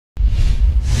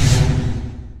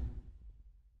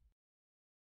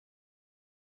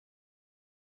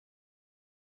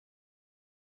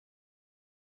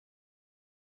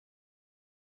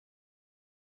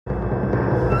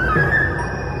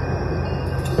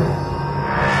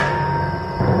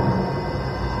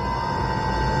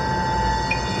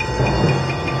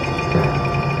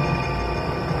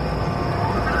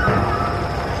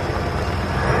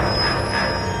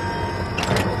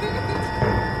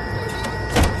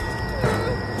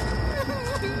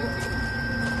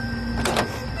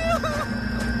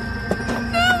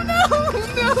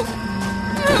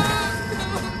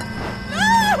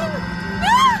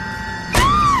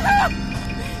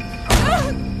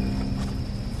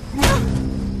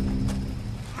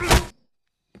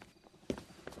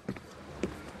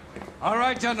All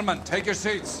right, gentlemen, take your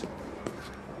seats.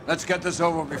 Let's get this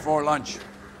over before lunch.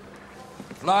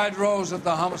 Floyd Rose of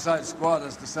the homicide squad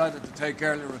has decided to take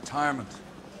early retirement.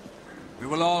 We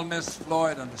will all miss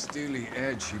Floyd and the steely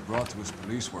edge he brought to his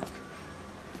police work.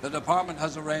 The department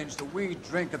has arranged a wee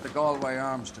drink at the Galway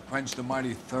Arms to quench the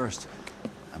mighty thirst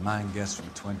a man gets from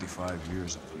 25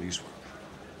 years of police work.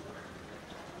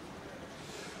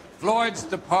 Floyd's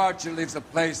departure leaves a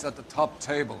place at the top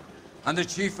table, and the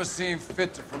chief has seen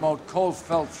fit to promote Cole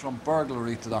Phelps from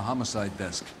burglary to the homicide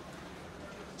desk.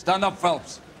 Stand up,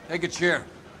 Phelps. Take a chair.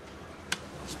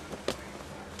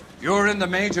 You're in the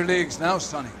major leagues now,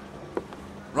 Sonny.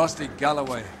 Rusty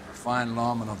Galloway, a fine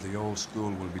lawman of the old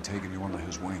school, will be taking you under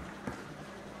his wing.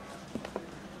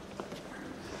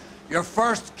 Your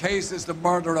first case is the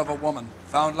murder of a woman,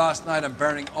 found last night and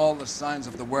bearing all the signs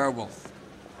of the werewolf.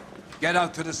 Get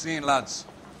out to the scene, lads.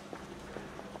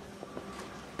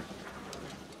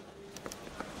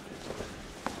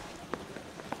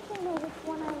 I don't know which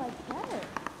one I like better.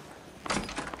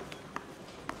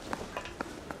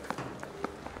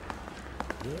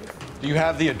 Do you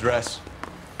have the address?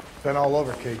 Been all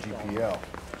over KGPL.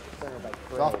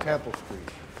 It's off Temple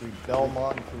Street, between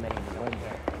Belmont and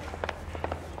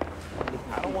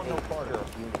I don't want no part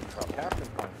of union trouble. Captain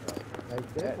Punch.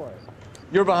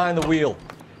 You're behind the wheel.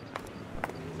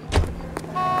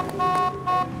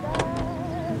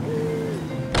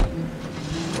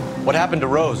 What happened to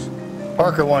Rose?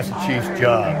 Parker wants the chief's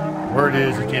job. Word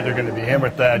is it's either going to be him or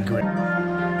Thad Green.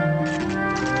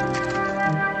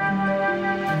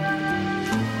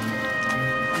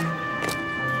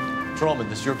 Patrolman,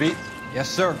 this your beat? Yes,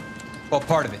 sir. Well,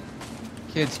 part of it.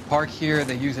 Kids park here,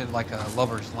 they use it like a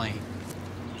lover's lane.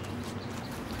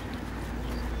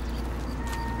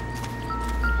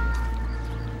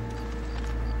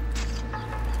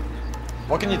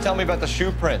 What can you tell me about the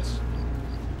shoe prints?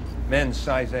 Men's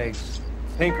size 8s.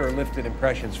 Tinker lifted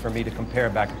impressions for me to compare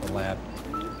back at the lab.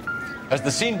 Has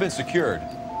the scene been secured?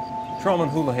 Patrolman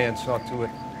Houlihan saw to it.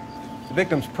 The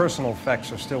victim's personal effects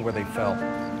are still where they fell.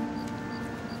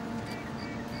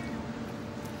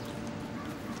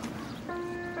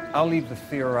 I'll leave the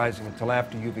theorizing until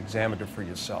after you've examined her for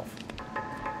yourself.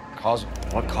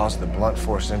 What caused the blunt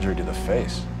force injury to the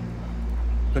face?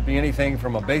 Could be anything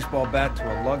from a baseball bat to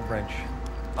a lug wrench.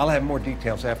 I'll have more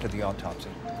details after the autopsy.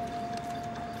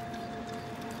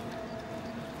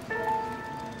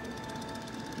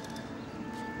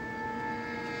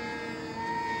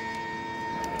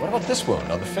 What about this wound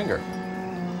on the finger?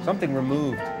 Something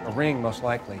removed, a ring most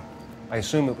likely. I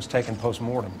assume it was taken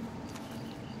post-mortem.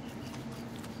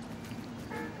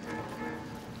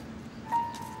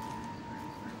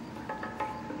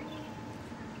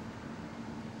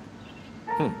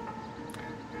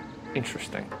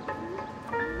 Interesting.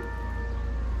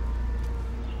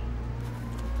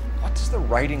 What does the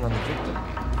writing on the victim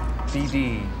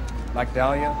mean? BD, like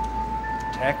Dahlia,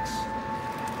 Tex.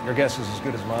 Your guess is as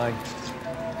good as mine.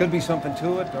 Could be something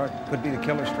to it, or it could be the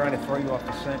killer's trying to throw you off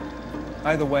the scent.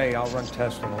 Either way, I'll run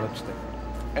tests on the lipstick.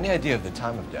 Any idea of the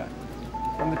time of death?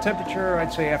 From the temperature,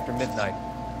 I'd say after midnight.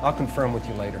 I'll confirm with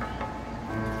you later.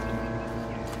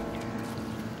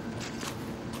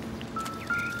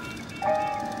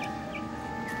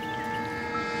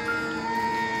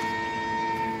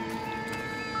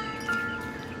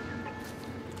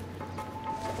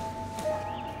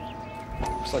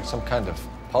 Looks like some kind of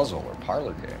puzzle or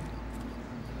parlor game.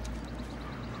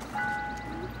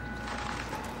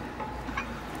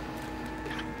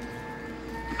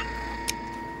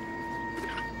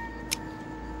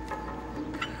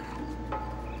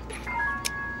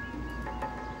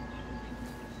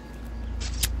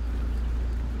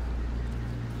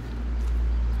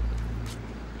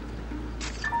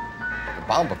 The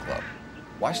Bamba-Club.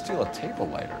 Why steal a table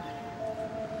lighter?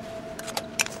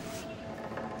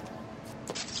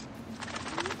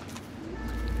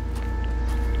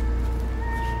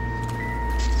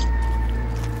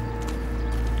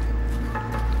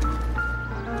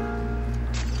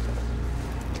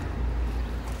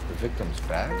 Victim's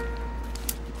bag?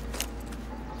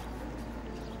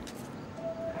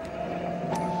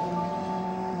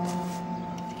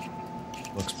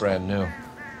 Looks brand new.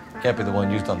 Can't be the one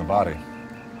used on the body.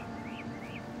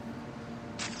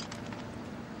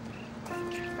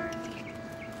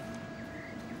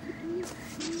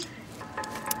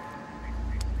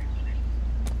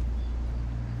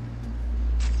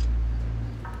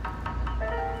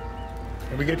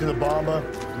 When we get to the Bamba,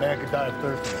 a man could die of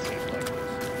thirst in a case like this.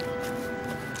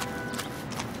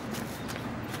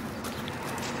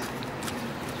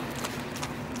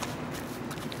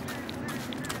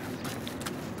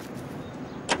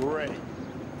 Ready.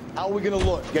 How are we gonna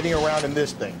look getting around in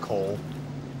this thing, Cole?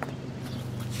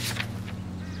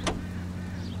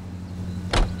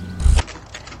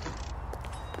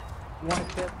 You want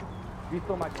a tip?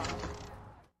 Refill my car.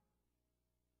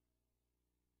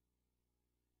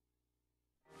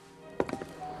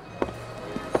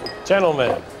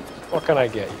 Gentlemen, what can I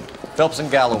get you? Phelps and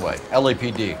Galloway,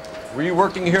 LAPD. Were you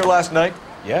working here last night?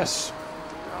 Yes.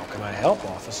 How can I help,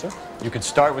 officer? You can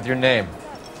start with your name.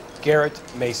 Garrett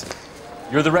Mason.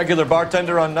 You're the regular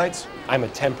bartender on nights? I'm a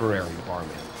temporary barman.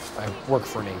 I work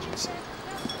for an agency.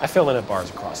 I fill in at bars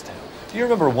across town. Do you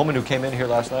remember a woman who came in here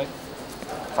last night?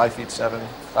 5'7",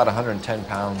 about 110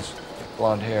 pounds,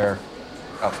 blonde hair,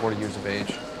 about 40 years of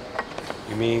age.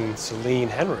 You mean Celine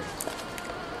Henry?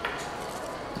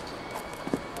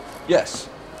 Yes.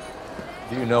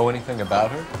 Do you know anything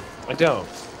about her? I don't.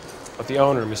 But the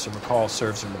owner, Mr. McColl,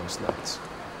 serves her most nights.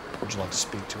 Would you like to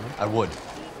speak to him? I would.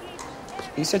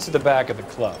 He sits at the back of the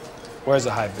club. Wears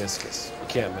a hibiscus. You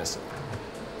can't miss him.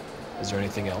 Is there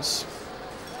anything else?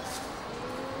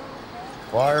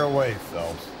 Fire away,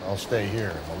 Phelps. I'll stay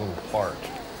here. I'm a little parched.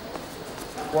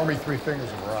 Pour me 3 fingers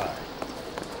of rye.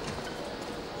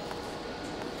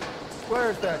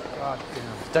 Where's that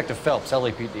goddamn... Detective Phelps,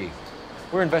 LAPD.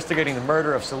 We're investigating the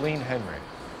murder of Celine Henry.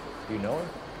 Do you know her?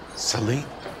 Celine?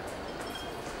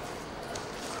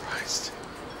 Christ.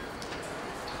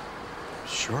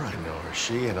 Sure I know her.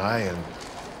 She and I and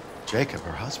Jacob,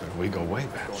 her husband, we go way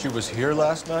back. She was here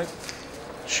last night?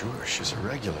 Sure, she's a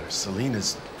regular. Celine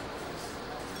is...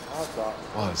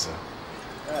 was a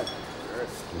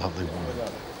lovely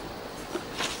woman.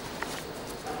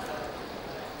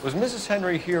 Was Mrs.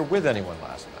 Henry here with anyone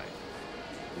last night?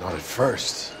 Not at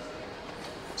first.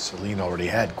 Celine already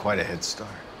had quite a head start.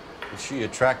 Was she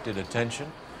attracted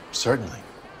attention? Certainly.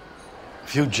 A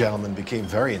few gentlemen became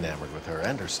very enamored with her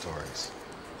and her stories.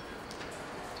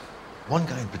 One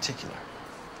guy in particular.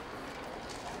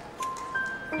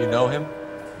 You know him?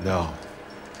 No.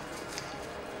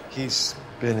 He's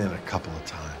been in a couple of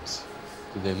times.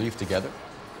 Did they leave together?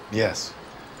 Yes,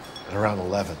 at around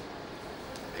 11.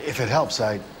 If it helps,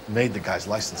 I made the guy's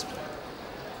license plate.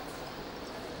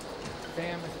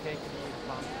 Sam is taking you to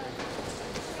Palm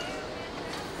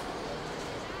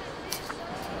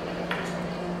Springs.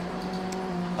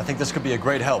 I think this could be a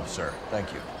great help, sir.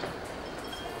 Thank you.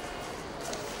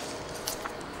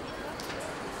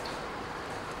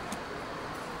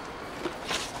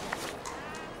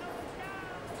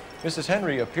 Mrs.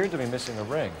 Henry appeared to be missing a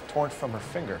ring, torn from her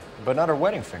finger, but not her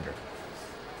wedding finger.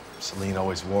 Celine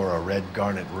always wore a red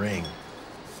garnet ring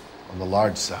on the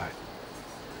large side.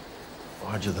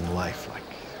 Larger than life, like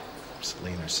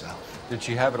Celine herself. Did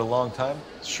she have it a long time?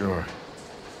 Sure.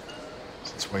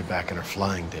 Since way back in her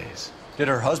flying days. Did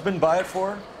her husband buy it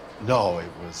for her? No, it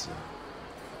was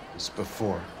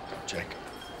before Jacob.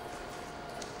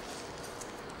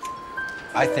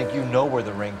 I think you know where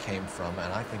the ring came from,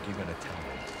 and I think you're going to tell me.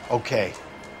 Okay,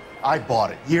 I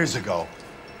bought it years ago.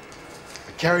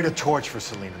 I carried a torch for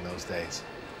Celine in those days.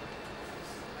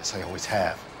 Yes, I always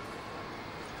have.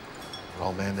 But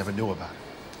old man never knew about it.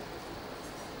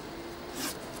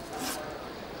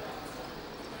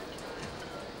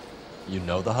 You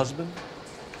know the husband?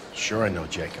 Sure I know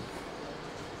Jacob.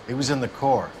 He was in the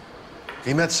Corps.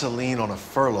 He met Celine on a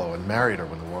furlough and married her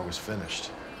when the war was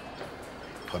finished.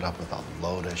 Put up with a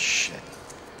load of shit.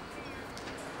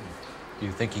 Do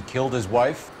you think he killed his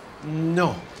wife?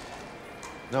 No.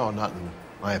 No, not in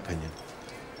my opinion.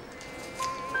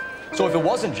 So if it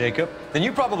wasn't Jacob, then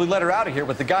you probably let her out of here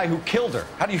with the guy who killed her.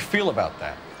 How do you feel about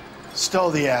that? Stow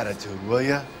the attitude, will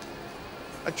ya?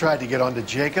 I tried to get onto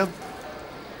Jacob.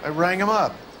 I rang him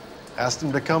up. Asked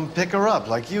him to come pick her up,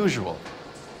 like usual.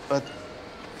 But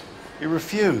he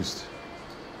refused.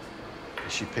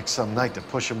 She picked some night to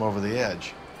push him over the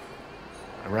edge.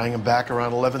 I rang him back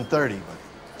around 11:30, but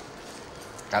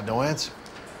got no answer.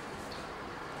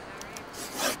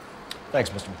 Thanks,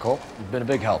 Mr. McColl. You've been a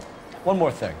big help. One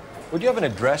more thing. Would you have an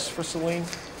address for Celine?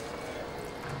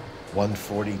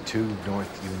 142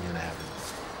 North Union Avenue.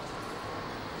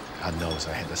 God knows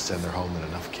I had to send her home in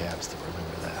enough cabs to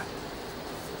remember that.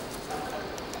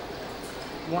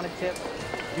 You want a tip?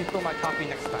 Refill my coffee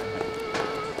next time.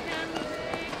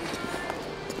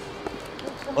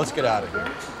 Let's get out of here.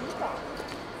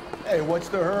 Hey, what's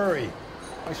the hurry?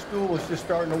 My stool was just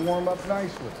starting to warm up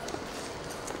nicely.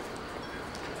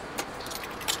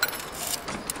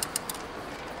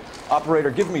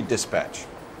 Operator, give me dispatch.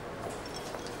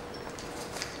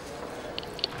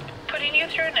 Putting you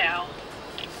through now.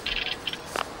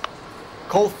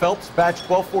 Cole Phelps, badge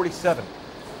 1247.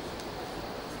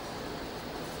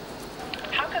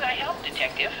 How can I help,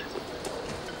 Detective?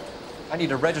 I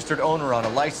need a registered owner on a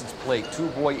license plate,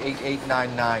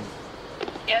 2boy8899.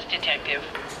 Yes, Detective.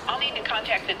 I'll need to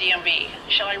contact the DMV.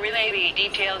 Shall I relay the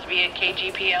details via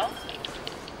KGPL?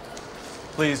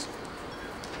 Please.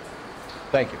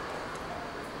 Thank you.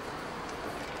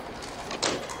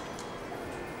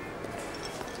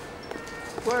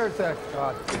 Where's that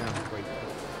goddamn plate?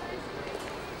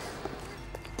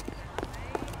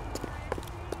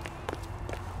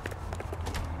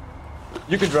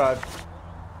 You can drive.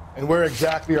 And where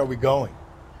exactly are we going?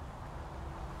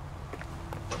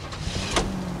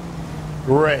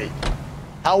 Great.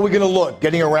 How are we gonna look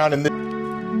getting around in this?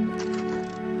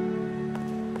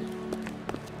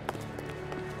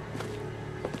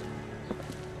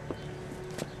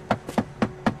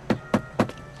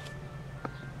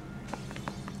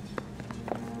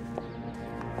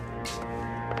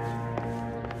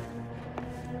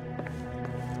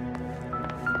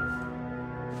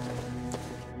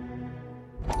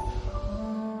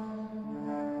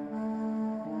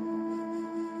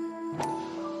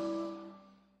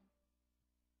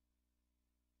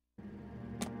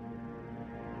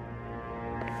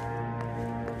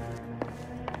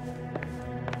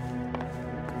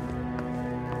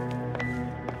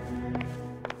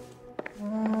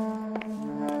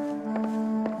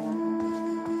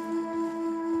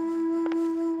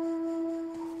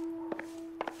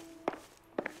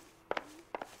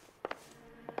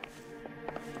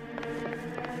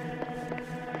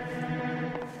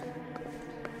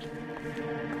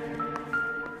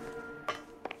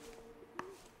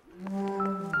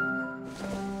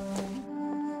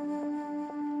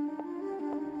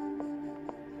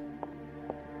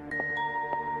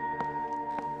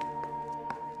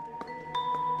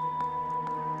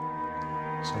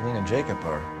 Celine and Jacob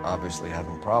are obviously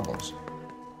having problems.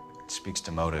 It speaks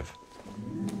to motive.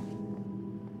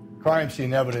 Crime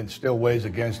scene evidence still weighs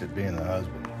against it being the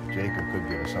husband. Jacob could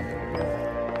give us something to go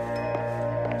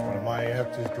on. One of my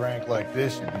exes drank like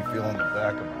this, you'd be feeling the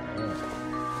back of my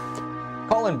hand.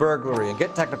 Call in burglary and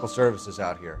get technical services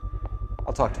out here.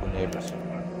 I'll talk to the neighbors.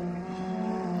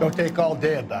 Don't take all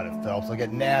day about it, Phelps. I'll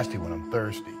get nasty when I'm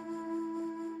thirsty.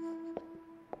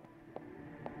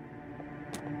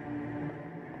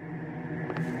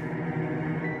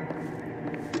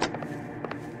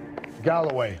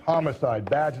 Galloway, homicide,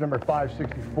 badge number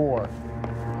 564.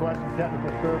 Requesting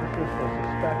technical services for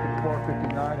suspected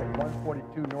 459 at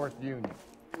 142 North Union.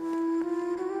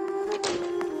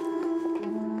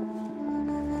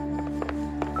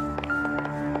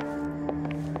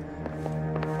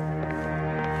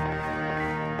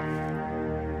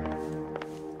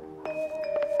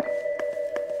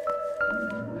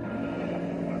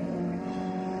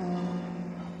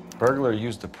 Burglar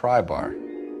used the pry bar.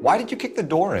 Why did you kick the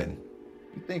door in?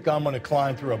 You think I'm gonna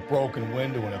climb through a broken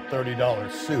window in a $30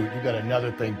 suit? You got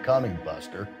another thing coming,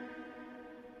 Buster.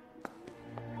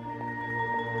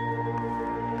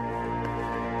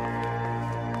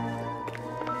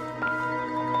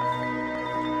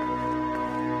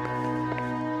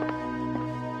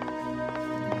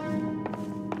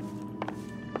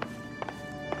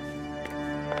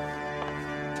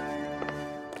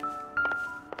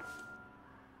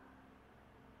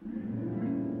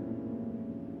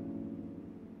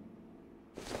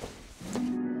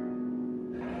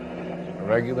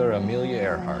 Regular Amelia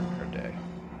Earhart her day.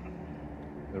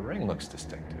 The ring looks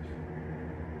distinctive.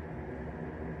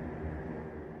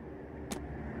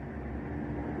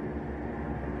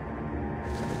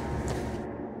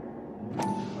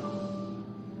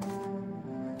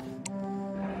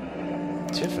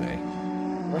 Tiffany?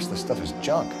 The rest of the stuff is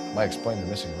junk. Might explain the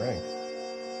missing ring.